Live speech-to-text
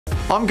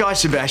I'm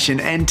Sebastian,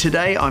 and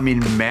today I'm in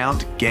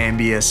Mount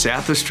Gambier,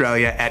 South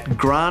Australia at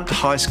Grant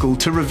High School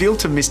to reveal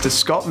to Mr.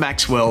 Scott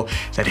Maxwell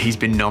that he's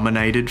been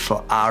nominated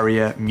for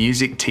ARIA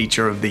Music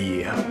Teacher of the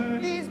Year.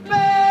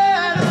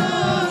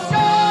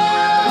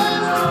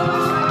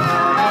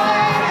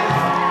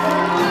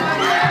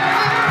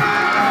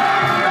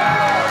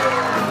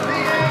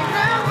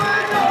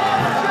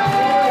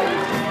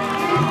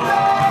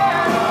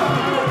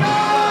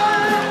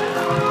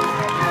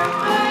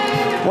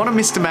 One of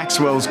Mr.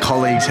 Maxwell's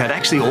colleagues had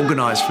actually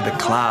organised for the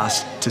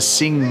class to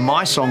sing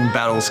my song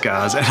Battle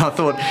Scars, and I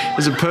thought it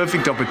was a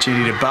perfect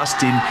opportunity to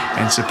bust in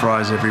and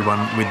surprise everyone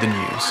with the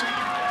news.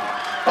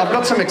 I've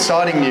got some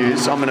exciting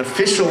news. I'm an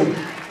official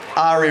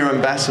ARIA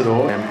ambassador,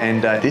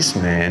 and this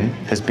man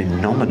has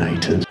been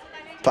nominated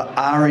for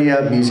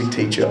ARIA Music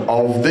Teacher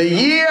of the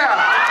Year!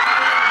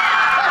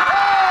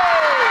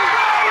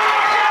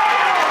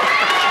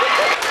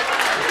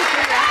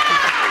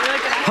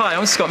 Hi,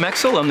 I'm Scott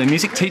Maxwell. I'm the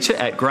music teacher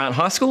at Grant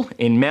High School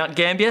in Mount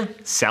Gambier,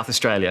 South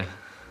Australia.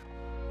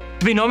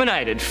 To be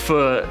nominated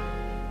for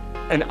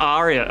an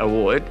ARIA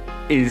award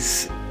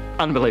is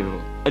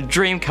unbelievable. A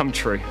dream come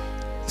true.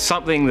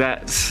 Something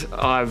that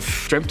I've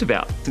dreamt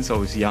about since I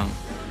was young.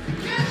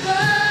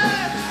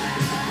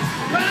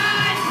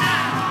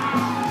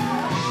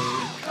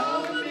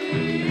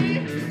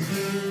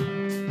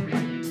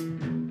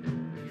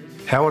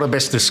 How would I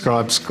best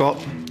describe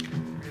Scott?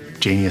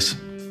 Genius.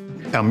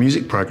 Our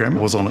music program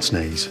was on its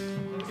knees.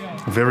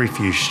 Very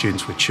few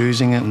students were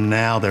choosing it, and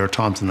now there are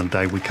times in the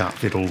day we can't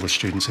fit all the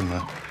students in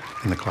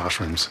the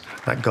classrooms.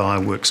 That guy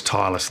works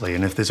tirelessly,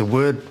 and if there's a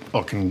word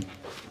I can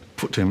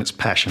put to him, it's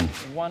passion.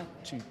 1,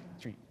 2,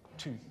 3,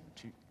 2,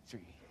 2, 3.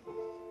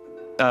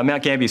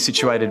 Mount Gambier is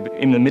situated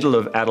in the middle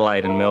of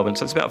Adelaide and Melbourne,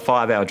 so it's about a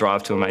 5-hour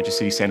drive to a major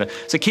city centre.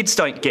 So kids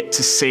don't get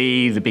to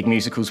see the big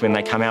musicals when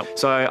they come out.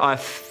 So I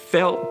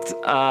felt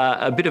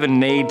a bit of a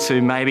need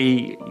to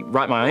maybe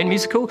write my own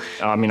musical.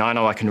 I mean, I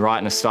know I can write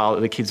in a style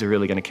that the kids are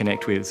really going to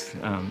connect with,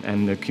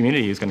 and the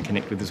community is going to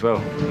connect with as well.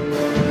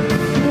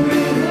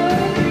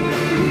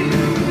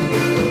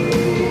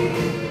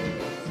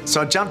 So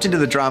I jumped into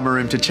the drama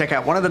room to check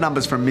out one of the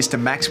numbers from Mr.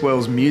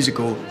 Maxwell's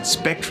musical,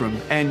 Spectrum,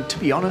 and to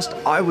be honest,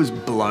 I was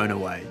blown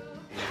away.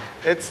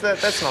 That's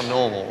not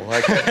normal.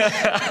 Like,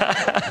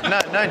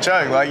 no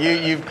joke. Like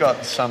you've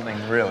got something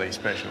really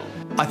special.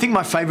 I think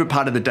my favourite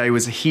part of the day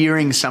was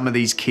hearing some of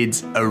these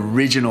kids'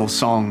 original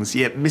songs.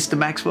 Yet Mr.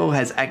 Maxwell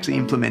has actually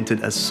implemented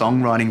a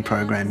songwriting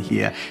program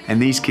here,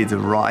 and these kids are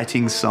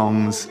writing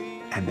songs,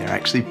 and they're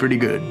actually pretty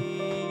good.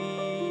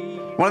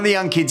 One of the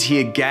young kids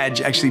here, Gadge,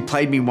 actually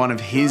played me one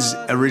of his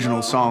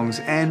original songs,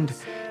 and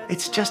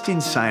it's just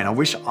insane. I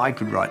wish I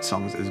could write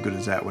songs as good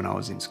as that when I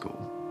was in school.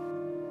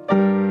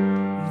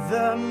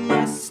 The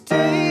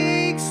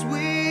mistakes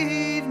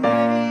we've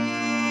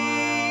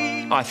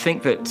made. I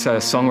think that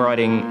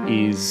songwriting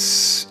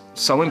is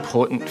so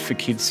important for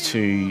kids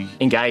to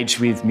engage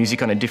with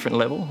music on a different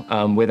level,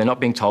 where they're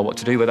not being told what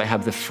to do, where they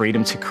have the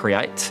freedom to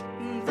create.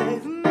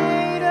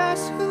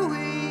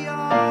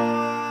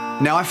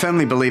 Now, I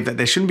firmly believe that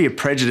there shouldn't be a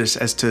prejudice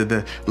as to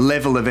the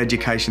level of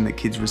education that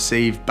kids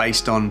receive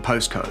based on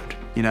postcode.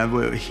 You know,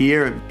 we're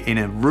here in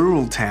a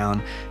rural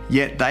town,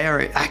 yet they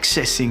are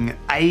accessing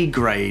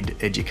A-grade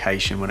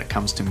education when it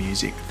comes to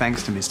music,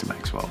 thanks to Mr.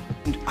 Maxwell.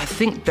 I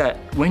think that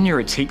when you're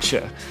a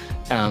teacher,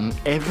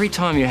 every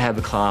time you have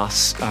a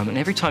class and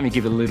every time you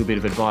give a little bit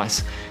of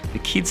advice, the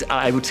kids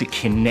are able to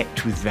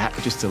connect with that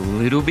just a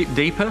little bit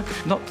deeper,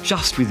 not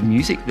just with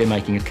music, they're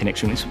making a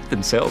connection with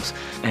themselves.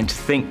 And to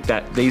think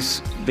that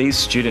these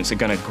students are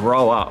going to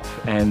grow up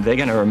and they're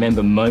going to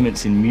remember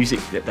moments in music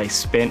that they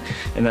spent,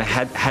 and they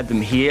had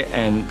them here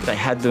and they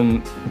had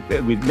them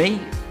with me.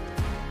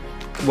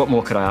 What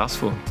more could I ask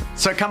for?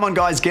 So come on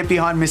guys, get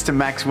behind Mr.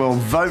 Maxwell,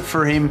 vote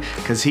for him,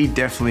 because he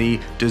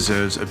definitely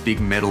deserves a big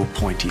medal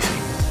pointy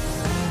thing.